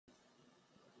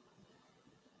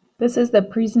This is the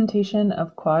presentation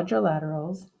of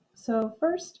quadrilaterals. So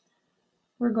first,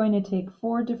 we're going to take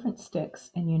 4 different sticks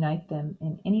and unite them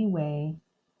in any way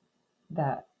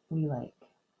that we like.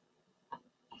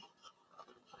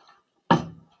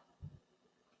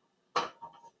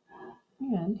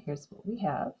 And here's what we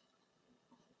have.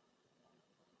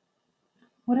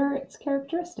 What are its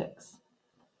characteristics?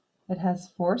 It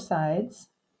has 4 sides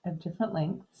of different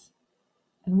lengths,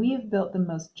 and we have built the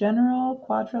most general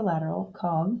quadrilateral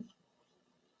called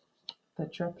the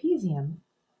trapezium.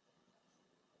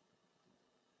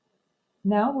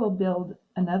 Now we'll build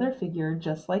another figure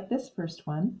just like this first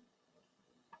one.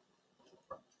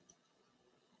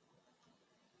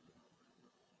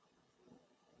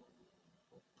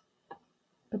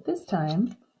 But this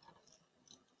time,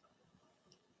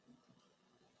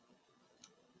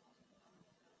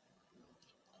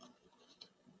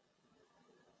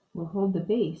 we'll hold the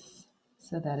base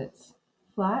so that it's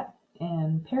flat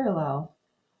and parallel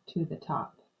to the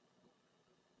top.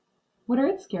 What are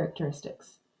its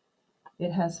characteristics?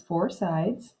 It has 4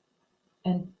 sides,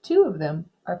 and 2 of them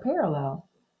are parallel.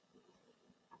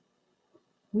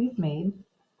 We've made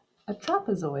a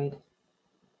trapezoid.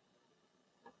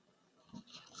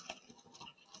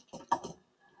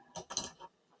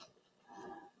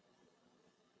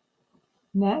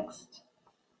 Next,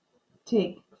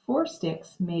 take 4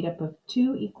 sticks made up of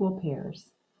 2 equal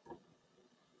pairs.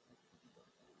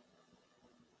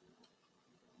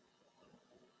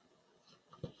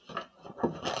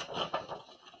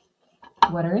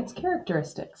 What are its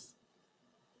characteristics?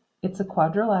 It's a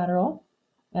quadrilateral.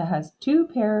 It has 2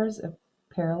 pairs of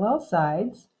parallel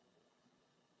sides,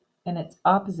 and its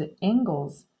opposite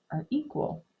angles are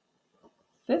equal.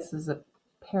 This is a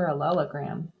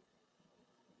parallelogram.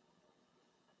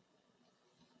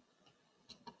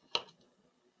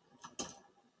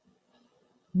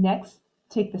 Next,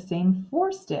 take the same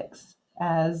 4 sticks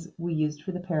as we used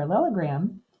for the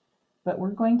parallelogram, but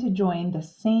we're going to join the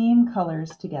same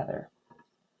colors together.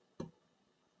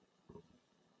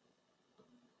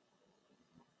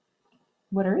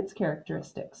 What are its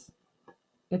characteristics?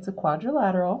 It's a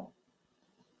quadrilateral.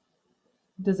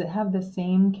 Does it have the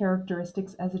same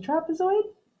characteristics as a trapezoid?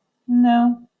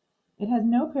 No, it has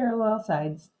no parallel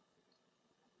sides.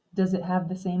 Does it have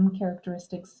the same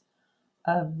characteristics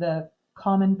of the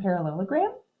common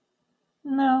parallelogram?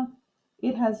 No,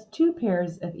 it has 2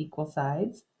 pairs of equal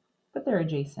sides, but they're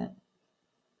adjacent.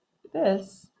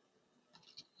 This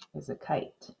is a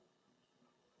kite.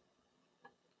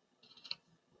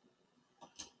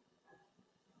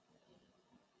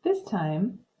 This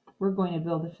time, we're going to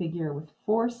build a figure with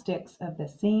 4 sticks of the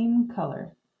same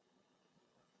color.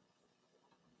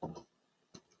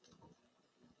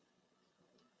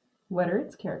 What are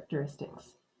its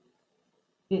characteristics?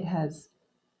 It has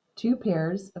 2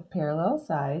 pairs of parallel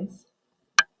sides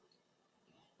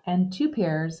and 2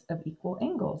 pairs of equal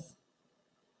angles.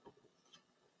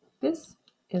 This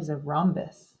is a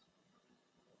rhombus.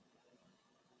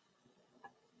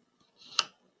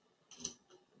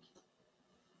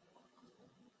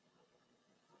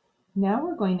 Now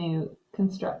we're going to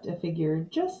construct a figure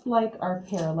just like our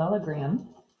parallelogram.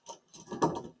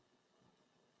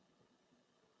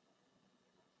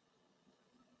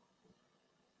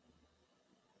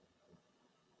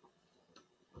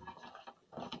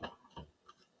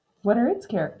 What are its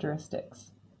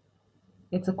characteristics?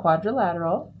 It's a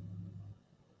quadrilateral.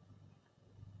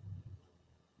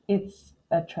 It is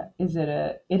a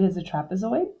trapezoid.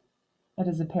 It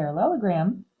is a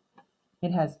parallelogram.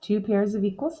 It has 2 pairs of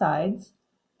equal sides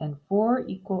and 4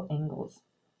 equal angles.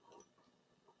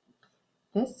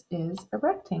 This is a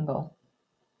rectangle.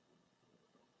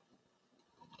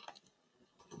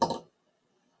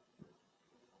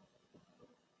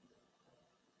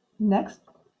 Next,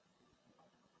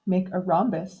 make a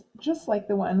rhombus just like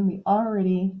the one we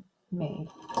already made.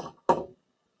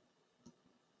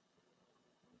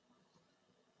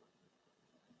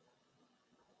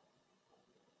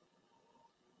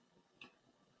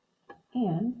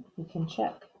 And we can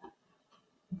check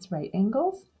its right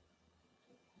angles.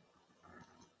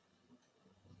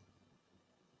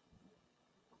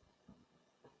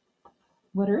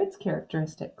 What are its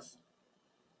characteristics?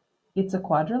 It's a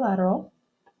quadrilateral.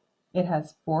 It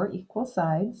has 4 equal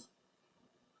sides.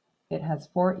 It has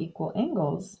 4 equal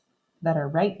angles that are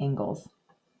right angles.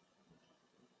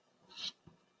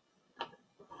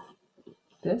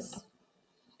 This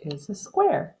is a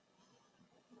square.